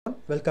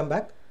Welcome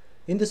back.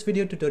 In this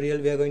video tutorial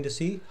we are going to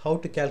see how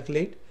to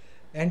calculate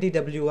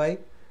NDWI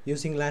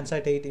using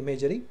Landsat 8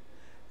 imagery,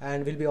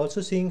 and we'll be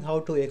also seeing how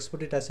to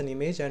export it as an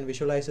image and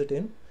visualize it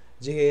in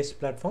GIS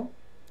platform.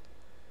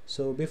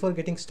 So before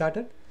getting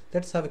started,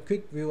 let's have a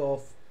quick view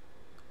of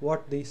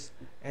what this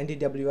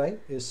NDWI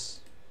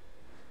is.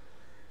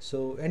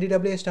 So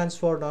NDWI stands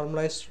for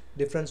Normalized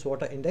Difference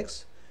Water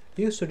Index,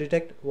 used to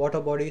detect water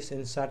bodies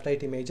in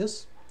satellite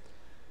images.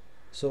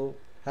 So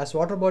as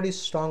water bodies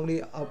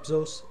strongly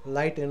absorbs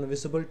light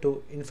invisible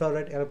to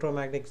infrared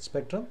electromagnetic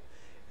spectrum,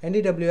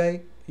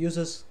 NDWI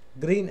uses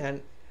green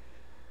and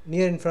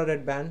near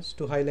infrared bands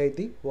to highlight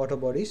the water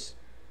bodies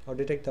or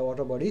detect the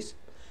water bodies.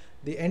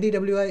 The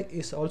NDWI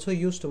is also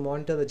used to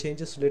monitor the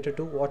changes related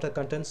to water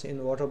contents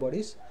in water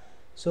bodies.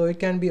 So it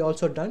can be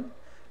also done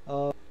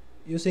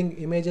using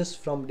images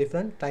from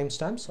different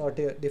timestamps or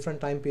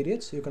different time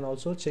periods. You can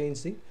also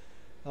change the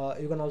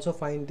you can also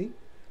find the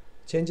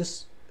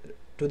changes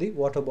to the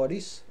water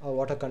bodies or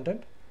water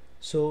content.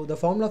 So the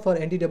formula for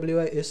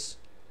NDWI is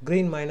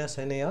green minus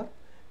NIR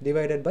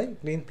divided by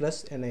green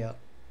plus NIR.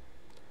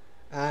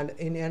 And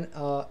in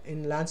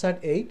Landsat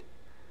 8,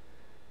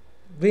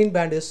 green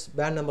band is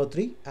band number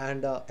 3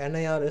 and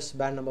NIR is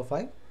band number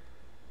 5,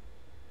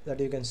 that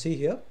you can see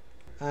here.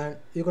 And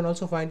you can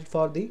also find it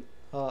for the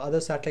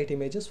other satellite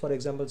images, for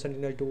example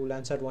Sentinel-2,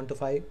 Landsat 1 to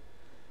 5,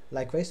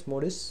 likewise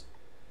MODIS.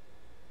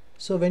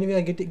 So when we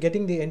are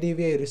getting the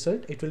NDWI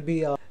result, it will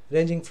be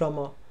ranging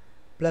from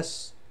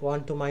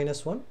 +1 to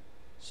 -1.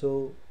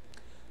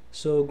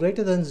 So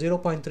greater than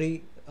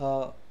 0.3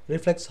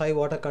 reflects high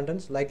water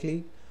contents,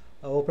 likely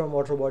open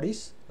water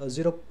bodies.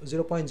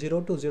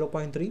 0.0 to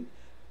 0.3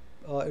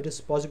 it is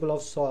possible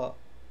of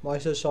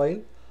moisture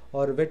soil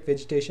or wet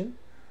vegetation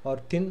or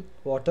thin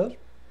water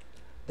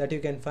that you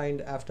can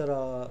find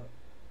after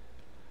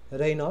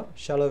rain or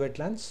shallow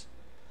wetlands.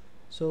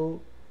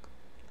 So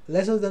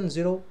lesser than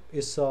 0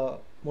 is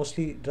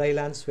mostly dry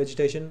lands,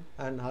 vegetation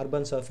and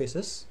urban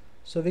surfaces.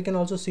 So we can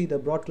also see the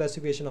broad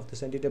classification of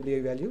this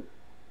NDWI value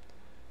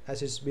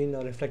as it's been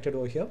reflected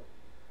over here.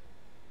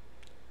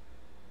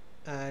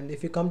 And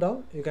if you come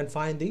down, you can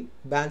find the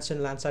bands in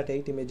Landsat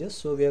 8 images.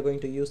 So we are going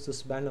to use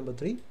this band number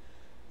 3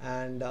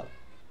 and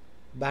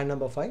band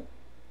number 5,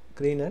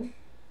 green and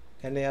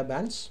NIR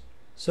bands.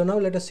 So now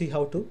let us see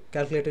how to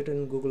calculate it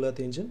in Google Earth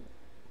Engine.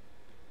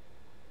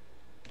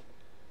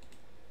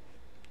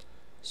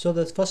 So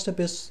the first step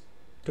is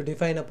to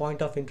define a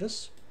point of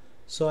interest.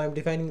 So I am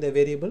defining the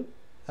variable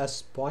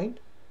as point,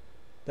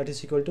 that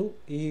is equal to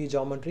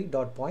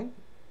geometry.point.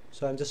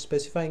 So I am just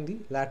specifying the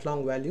lat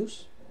long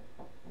values.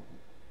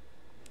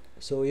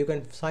 So you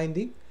can find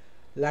the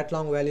lat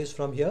long values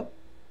from here,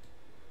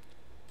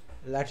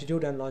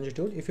 latitude and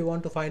longitude. If you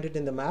want to find it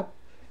in the map,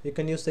 you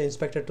can use the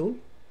inspector tool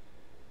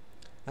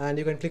and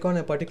you can click on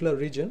a particular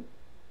region.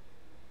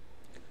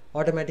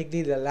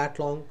 Automatically the lat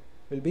long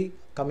will be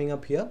coming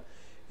up here.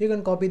 You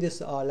can copy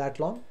this lat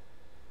long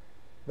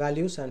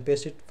values and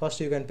paste it. First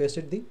you can paste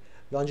it the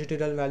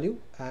longitudinal value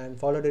and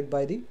followed it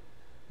by the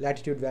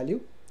latitude value.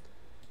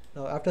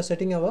 Now after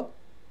setting our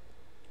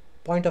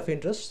point of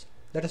interest,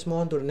 let us move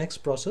on to the next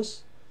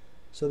process.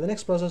 So the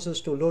next process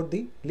is to load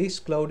the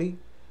least cloudy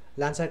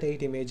Landsat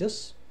 8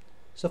 images.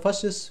 So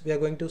first is we are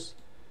going to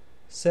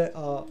set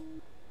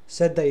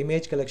the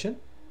image collection.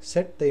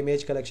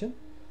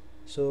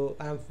 So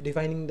I am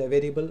defining the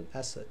variable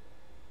as a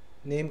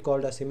name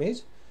called as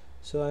image.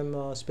 So I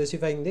am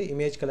specifying the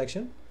image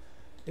collection.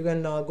 You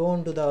can go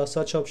on to the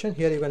search option.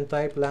 Here you can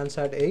type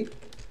Landsat 8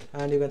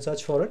 and you can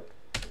search for it.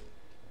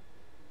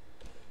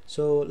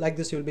 So like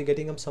this you will be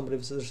getting up some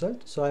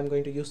result. So I am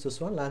going to use this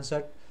one,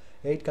 Landsat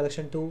 8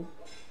 collection to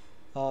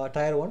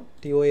tier 1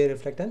 TOA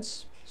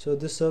reflectance. So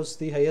this serves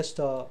the highest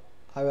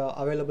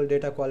available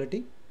data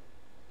quality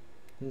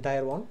in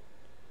tier 1,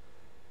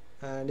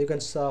 and you can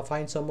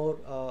find some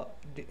more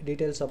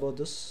details about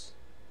this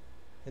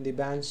in the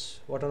bands,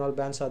 what all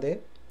bands are there.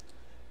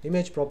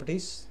 Image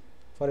properties,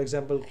 for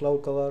example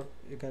cloud cover,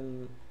 you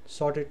can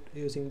sort it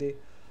using the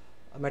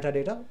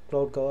metadata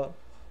cloud cover,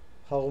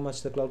 how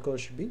much the cloud cover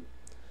should be.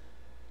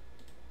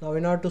 Now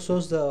in order to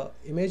source the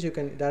image, you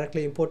can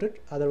directly import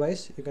it,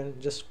 otherwise you can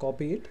just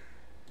copy it.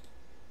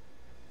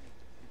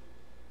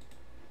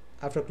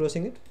 After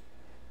closing it,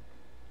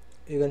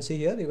 you can see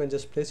here, you can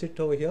just place it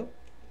over here.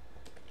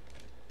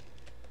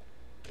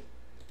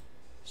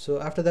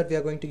 So after that we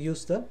are going to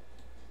use the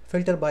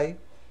filter by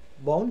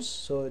bounds.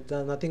 So it's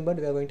nothing but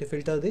we are going to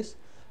filter this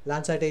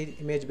Landsat 8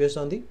 image based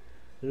on the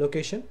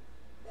location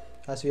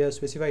as we have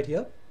specified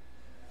here.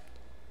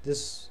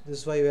 This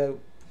is why we are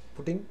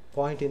putting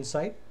point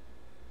inside.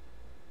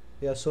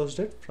 We have sourced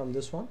it from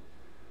this one.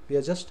 We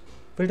are just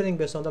filtering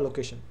based on the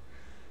location.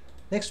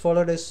 Next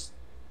followed is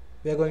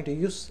we are going to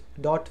use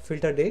dot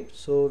filter date.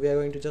 So we are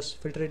going to just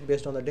filter it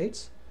based on the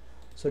dates.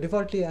 So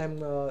defaultly I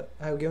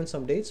have given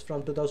some dates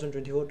from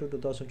 2024 to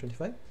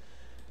 2025.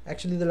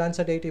 Actually the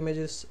Landsat 8 image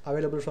is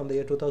available from the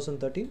year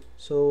 2013.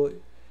 So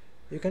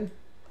you can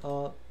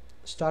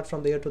start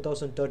from the year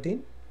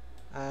 2013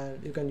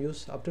 and you can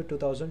use up to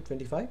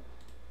 2025.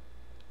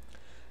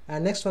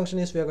 And next function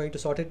is we are going to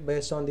sort it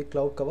based on the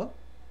cloud cover.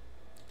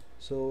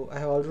 So I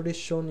have already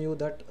shown you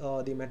that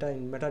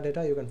in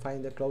metadata you can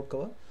find the cloud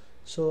cover.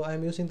 So I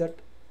am using that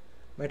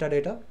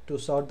metadata to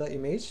sort the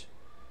image.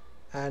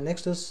 And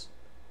next is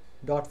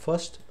dot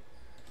first.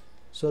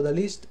 So the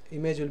least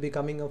image will be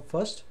coming up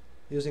first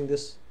using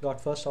this dot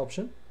first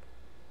option.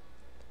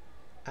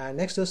 And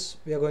next is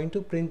we are going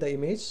to print the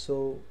image.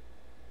 So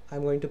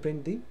I'm going to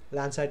print the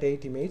Landsat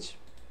 8 image.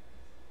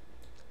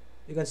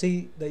 You can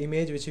see the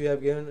image which we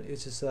have given,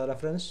 which is a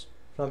reference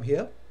from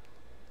here,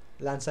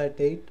 Landsat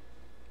 8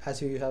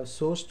 as you have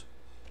sourced.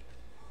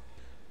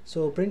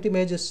 So print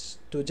image is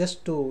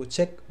just to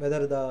check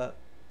whether the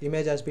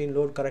image has been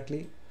loaded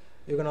correctly.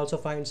 You can also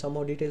find some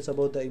more details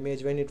about the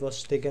image, when it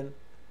was taken,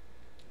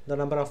 the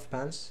number of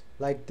pans,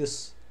 like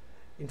this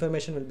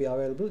information will be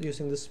available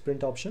using this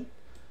print option.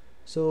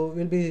 So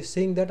we'll be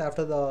seeing that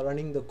after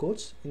running the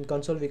codes in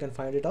console. We can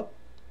find it up.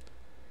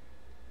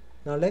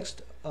 Now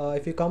next,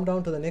 if you come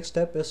down to the next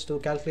step, is to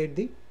calculate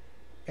the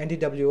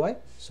NDWI.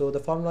 So the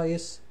formula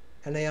is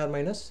NIR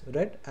minus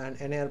red and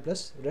NIR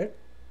plus red.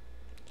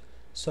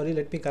 Sorry,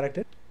 let me correct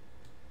it.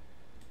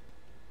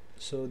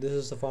 So this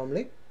is the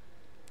formula,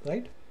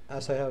 right,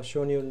 as I have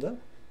shown you in the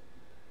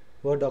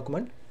Word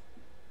document.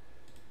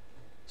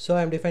 So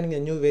I am defining a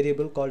new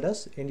variable called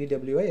as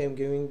NDWI. I am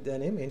giving the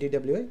name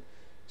NDWI.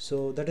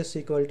 So that is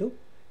equal to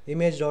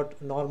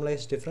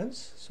image.normalized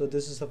difference. So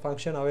this is a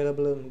function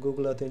available in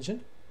Google Earth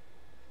Engine.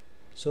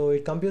 So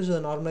it computes the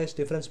normalized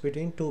difference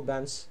between two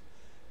bands.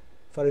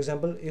 For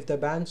example, if the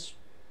bands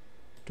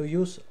to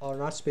use are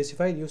not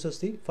specified, uses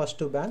the first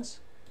two bands,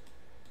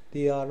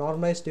 the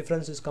normalized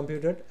difference is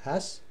computed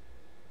as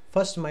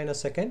first minus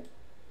second,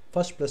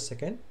 first plus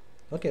second.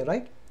 Okay,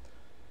 right,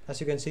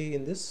 as you can see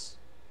in this.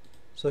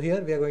 So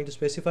here we are going to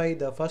specify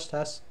the first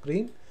as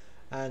green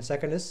and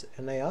second is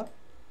NIR.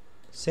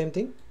 Same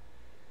thing,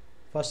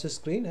 first is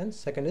green and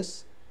second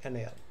is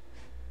NIR.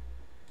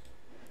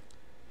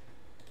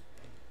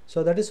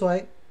 So that is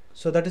why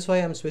I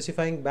am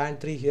specifying band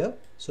 3 here.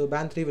 So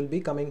band 3 will be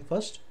coming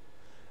first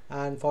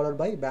and followed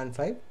by band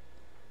 5,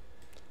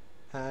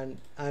 and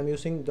I am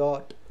using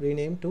dot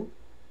rename to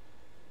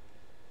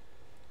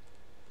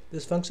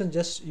this function,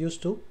 just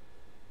used to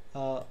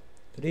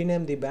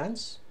rename the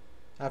bands.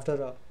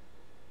 After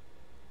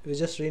we're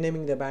just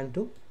renaming the band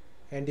to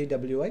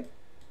NDWI,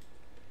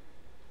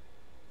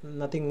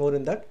 nothing more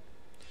in that.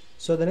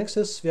 So the next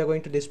is we are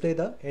going to display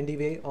the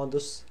NDWI on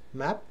this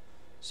map.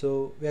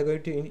 So we are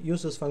going to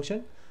use this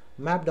function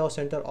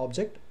map.center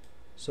object.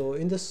 So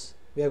in this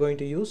we are going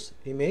to use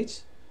image.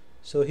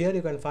 So here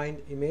you can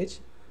find image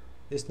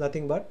is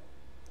nothing but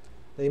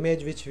the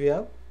image which we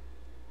have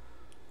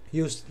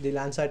used, the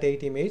Landsat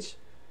 8 image.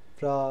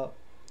 You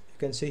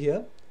can see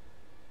here,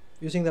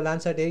 using the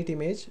Landsat 8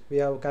 image we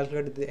have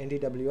calculated the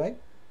NDWI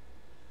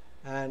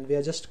and we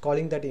are just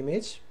calling that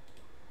image.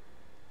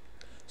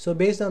 So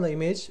based on the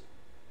image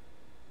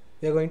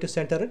we are going to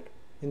center it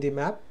in the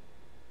map.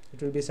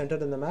 It will be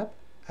centered in the map,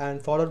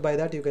 and followed by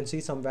that you can see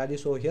some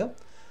values over here.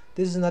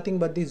 This is nothing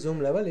but the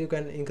zoom level. You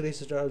can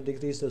increase it or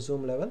decrease the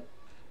zoom level,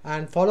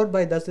 and followed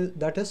by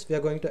that is we are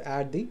going to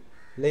add the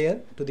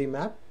layer to the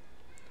map.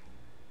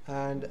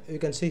 And you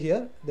can see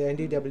here the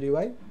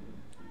NDWI,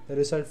 the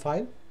result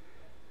file,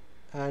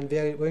 and we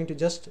are going to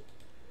just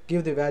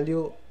give the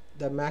value,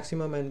 the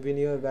maximum and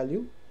linear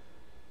value,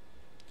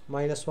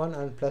 -1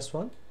 and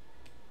 +1,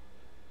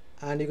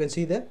 and you can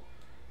see the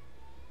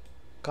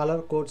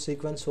color code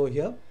sequence over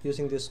here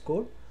using this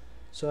code.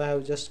 So I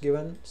have just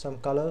given some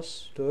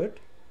colors to it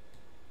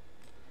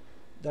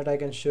that I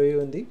can show you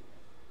in the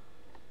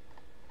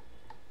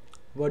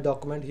Word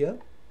document here.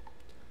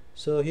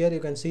 So here you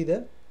can see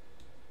the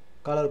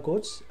color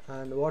codes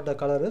and what the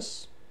color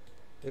is.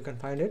 You can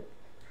find it.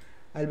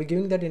 I'll be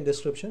giving that in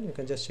description. You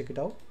can just check it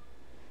out.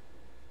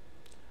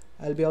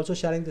 I'll be also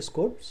sharing these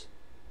codes.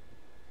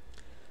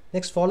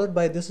 Next, followed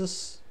by this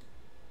is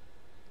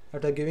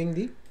after giving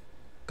the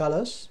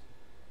colors,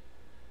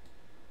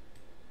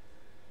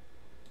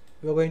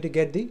 we are going to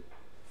get the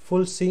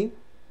full scene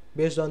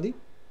based on the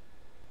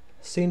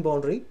scene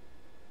boundary.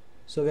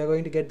 So we are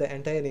going to get the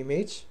entire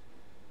image.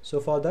 So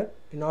for that,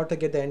 in order to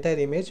get the entire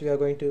image, we are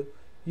going to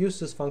use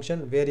this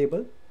function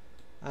variable,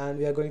 and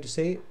we are going to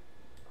say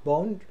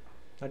bound,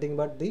 nothing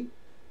but the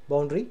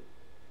boundary.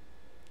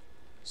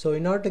 So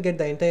in order to get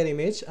the entire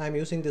image, I am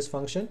using this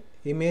function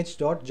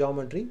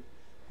image.geometry.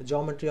 The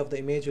geometry of the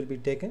image will be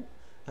taken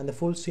and the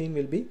full scene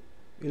will be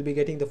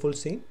getting the full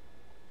scene.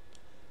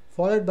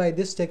 Followed by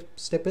this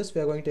step is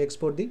we are going to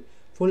export the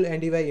full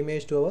NDWI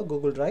image to our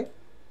Google Drive.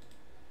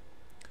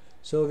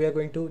 So we are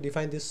going to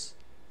define this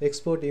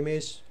export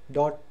image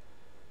dot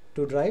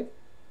to drive.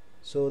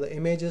 So the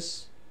image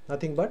is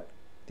nothing but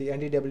the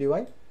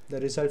NDWI, the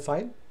result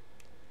file,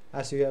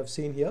 as you have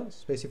seen here,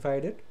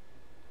 specified it,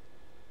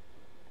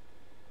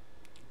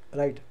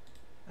 right,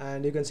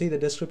 and you can see the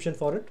description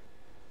for it.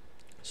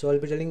 So I'll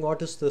be telling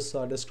what is this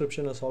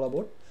description is all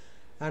about,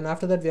 and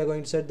after that we are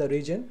going to set the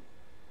region,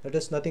 that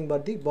is nothing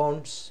but the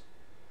bounds.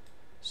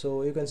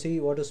 So you can see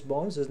what is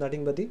bounds is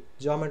nothing but the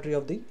geometry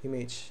of the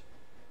image.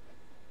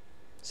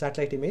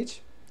 satellite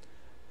image,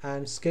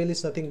 and scale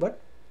is nothing but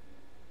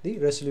the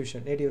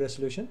resolution, native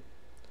resolution,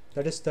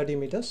 that is 30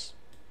 meters.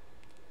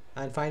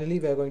 And finally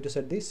we are going to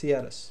set the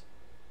CRS.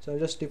 So I'm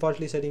just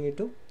defaultly setting it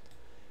to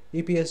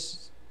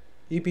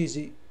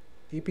EPSG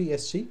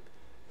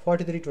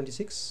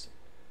 4326.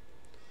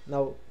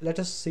 Now let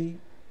us see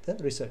the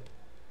result.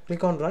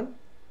 Click on run.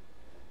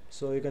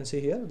 So you can see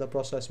here the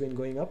process has been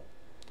going up,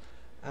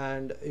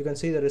 and you can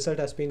see the result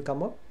has been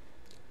come up.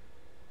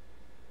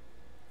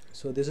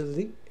 So this is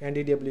the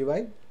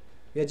NDWI.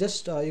 We are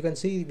just you can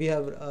see we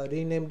have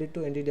renamed it to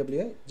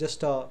NDWI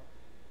just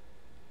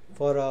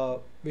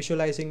for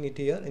visualizing it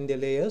here in the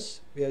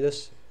layers. We are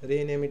just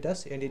rename it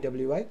as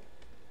NDWI.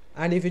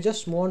 And if you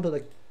just move on to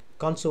the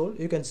console,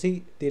 you can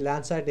see the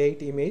Landsat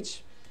 8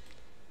 image.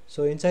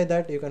 So inside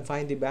that you can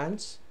find the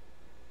bands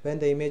when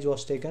the image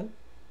was taken.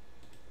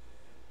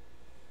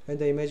 When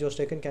the image was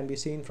taken can be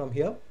seen from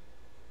here.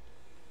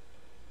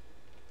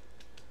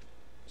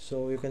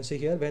 So you can see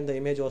here when the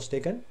image was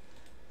taken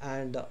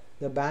and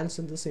the bands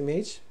in this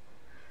image.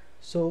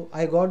 So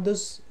I got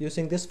this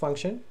using this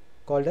function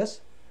called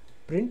as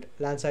print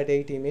Landsat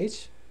 8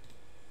 image,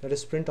 that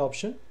is print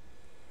option.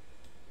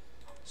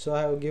 So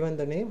I have given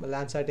the name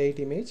Landsat 8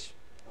 image,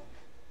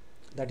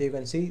 that you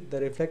can see the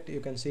reflect you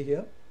can see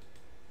here,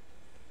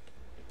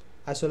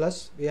 as well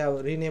as we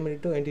have renamed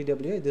it to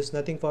NDWI. This is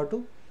nothing for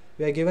to,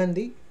 we are given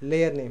the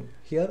layer name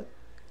here,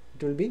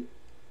 it will be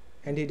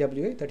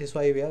NDWI, that is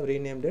why we have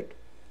renamed it.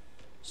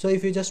 So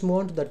if you just move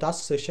on to the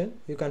task session,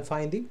 you can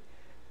find the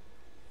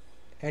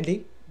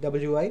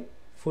NDWI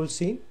full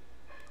scene,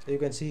 you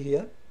can see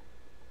here.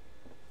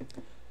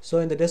 So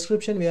in the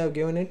description we have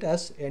given it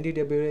as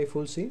NDWI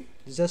full scene,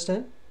 it's just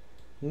a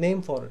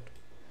name for it.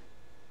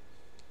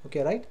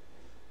 Okay, right?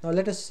 Now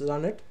let us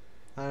run it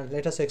and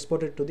let us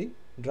export it to the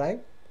drive.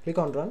 Click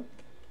on run,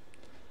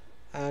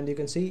 and you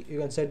can see you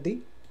can set the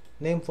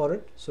name for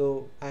it.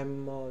 So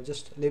I'm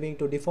just leaving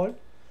to default,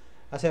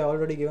 as I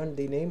already given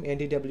the name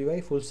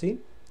NDWI full scene.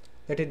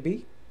 Let it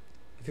be.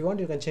 If you want,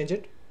 you can change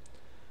it,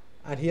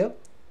 and here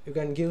you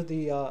can give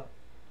the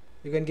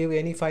you can give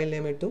any file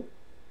name into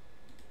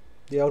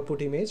the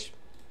output image,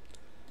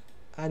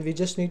 and we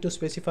just need to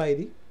specify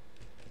the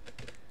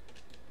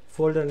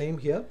folder name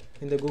here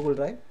in the Google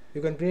Drive.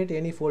 You can create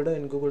any folder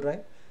in Google Drive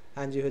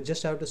and you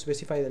just have to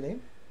specify the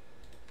name.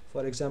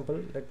 For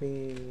example, let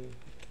me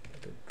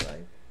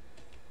drive.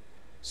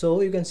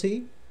 So you can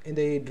see in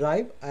the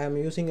drive I am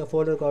using a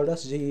folder called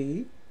as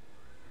GEE,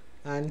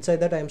 and inside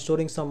that I am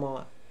storing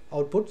some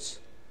outputs.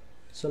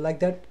 So like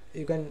that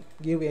you can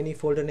give any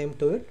folder name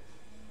to it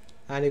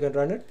and you can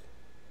run it.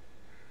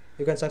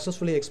 You can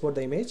successfully export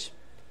the image.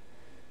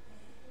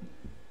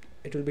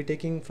 It will be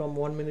taking from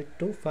 1 minute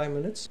to 5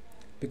 minutes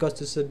because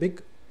this is a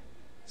big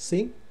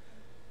scene.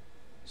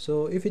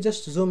 So if you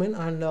just zoom in,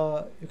 and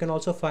you can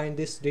also find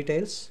these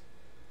details.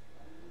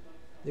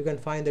 You can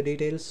find the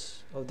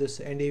details of this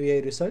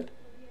NDWI result.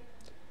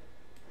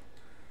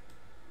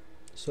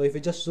 So if you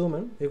just zoom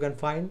in, you can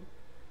find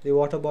the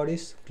water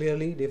bodies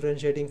clearly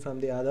differentiating from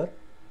the other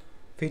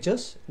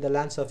features in the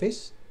land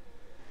surface.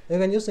 You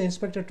can use the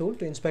inspector tool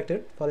to inspect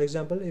it. For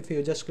example, if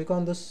you just click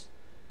on this,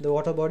 the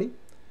water body,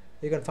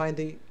 you can find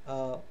the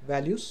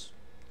values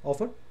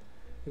of it.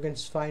 You can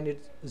find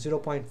it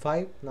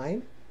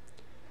 0.59,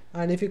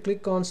 and if you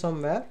click on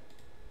somewhere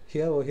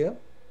here or here,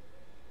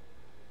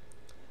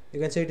 you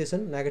can see it is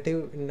in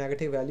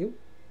negative value.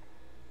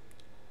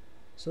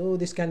 So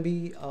this can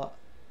be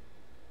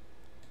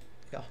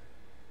yeah,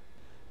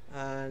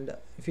 and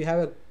if you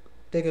have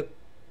take a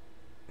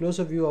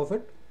closer view of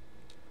it,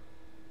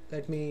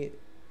 let me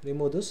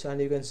remove this,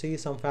 and you can see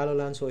some fallow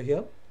lands over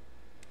here.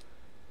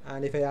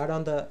 And if I add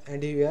on the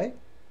NDWI,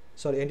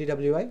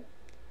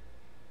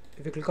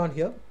 if you click on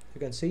here, you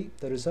can see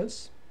the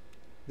results.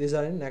 These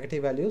are in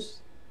negative values.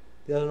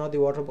 These are not the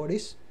water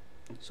bodies,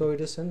 so it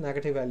is in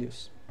negative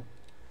values.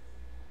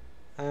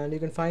 And you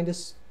can find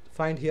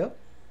here.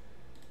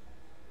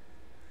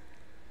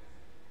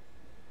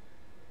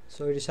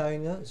 So it is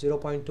having a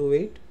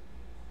 0.28,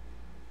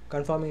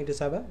 confirming it is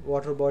have a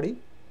water body,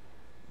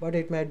 but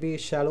it might be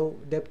shallow,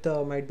 depth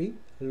might be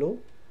low,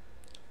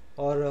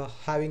 or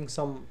having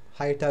some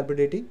high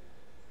turbidity.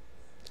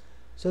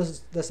 So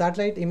the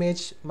satellite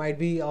image might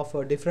be of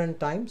different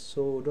times,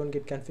 so don't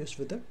get confused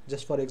with it.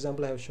 Just for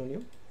example I have shown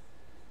you.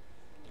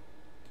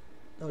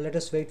 Now let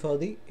us wait for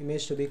the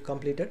image to be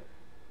completed.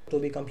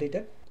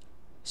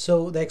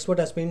 So the export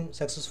has been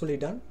successfully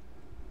done.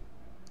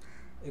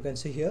 You can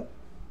see here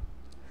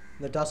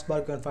in the taskbar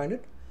you can find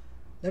it.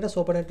 Let us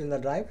open it in the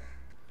drive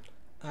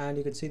and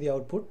you can see the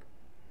output.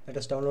 Let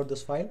us download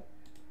this file.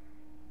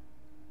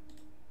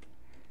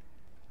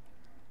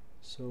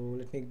 So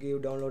let me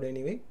give download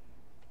anyway.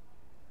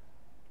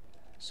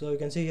 So you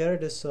can see here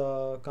it is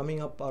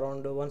coming up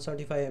around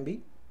 175 MB.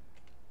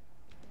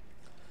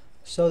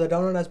 So the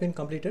download has been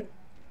completed.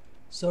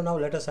 So now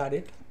let us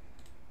add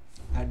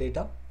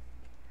data.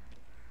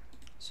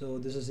 So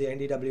this is the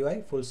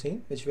NDWI full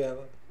scene which we have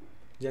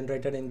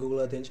generated in Google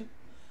Earth Engine.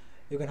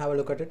 You can have a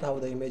look at it, how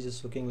the image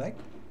is looking like.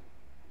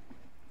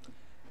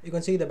 You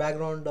can see the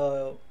background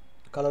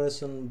color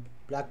is in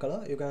black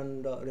color, you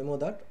can remove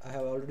that. I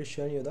have already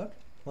shown you that.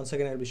 Once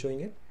again I will be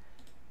showing it.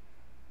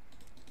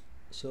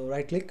 So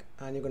right click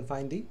and you can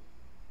find the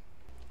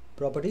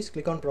properties,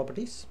 click on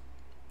properties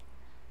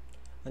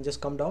and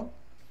just come down.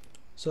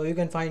 So you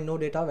can find no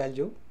data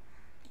value,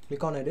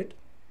 click on edit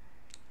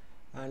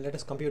and let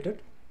us compute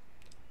it.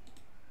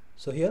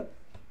 So here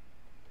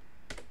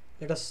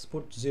let us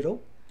put 0,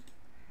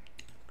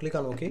 click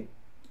on OK.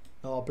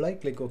 Now apply,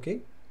 click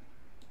OK.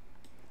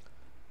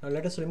 Now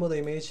let us remove the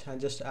image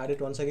and just add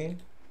it once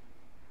again.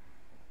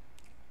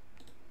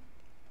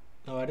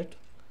 Now add it.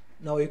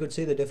 Now you could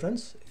see the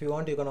difference. If you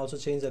want, you can also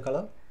change the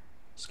color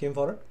scheme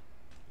for it.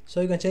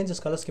 So you can change this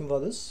color scheme for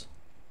this.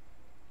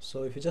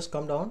 So if you just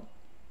come down,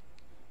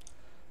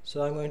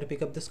 so I'm going to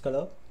pick up this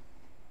color.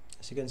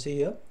 As you can see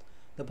here,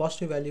 the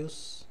positive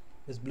values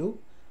is blue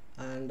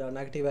and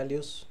negative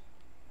values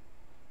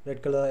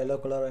red color, yellow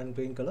color and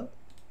green color.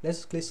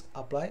 Let's click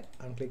apply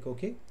and click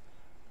OK.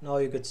 Now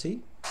you could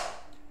see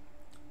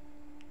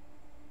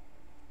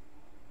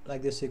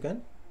like this you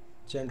can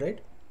generate.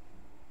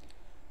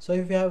 So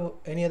if you have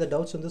any other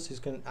doubts on this, you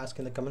can ask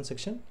in the comment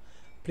section.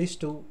 Please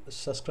do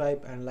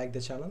subscribe and like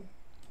the channel.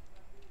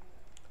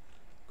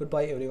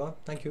 Goodbye everyone.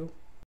 Thank you.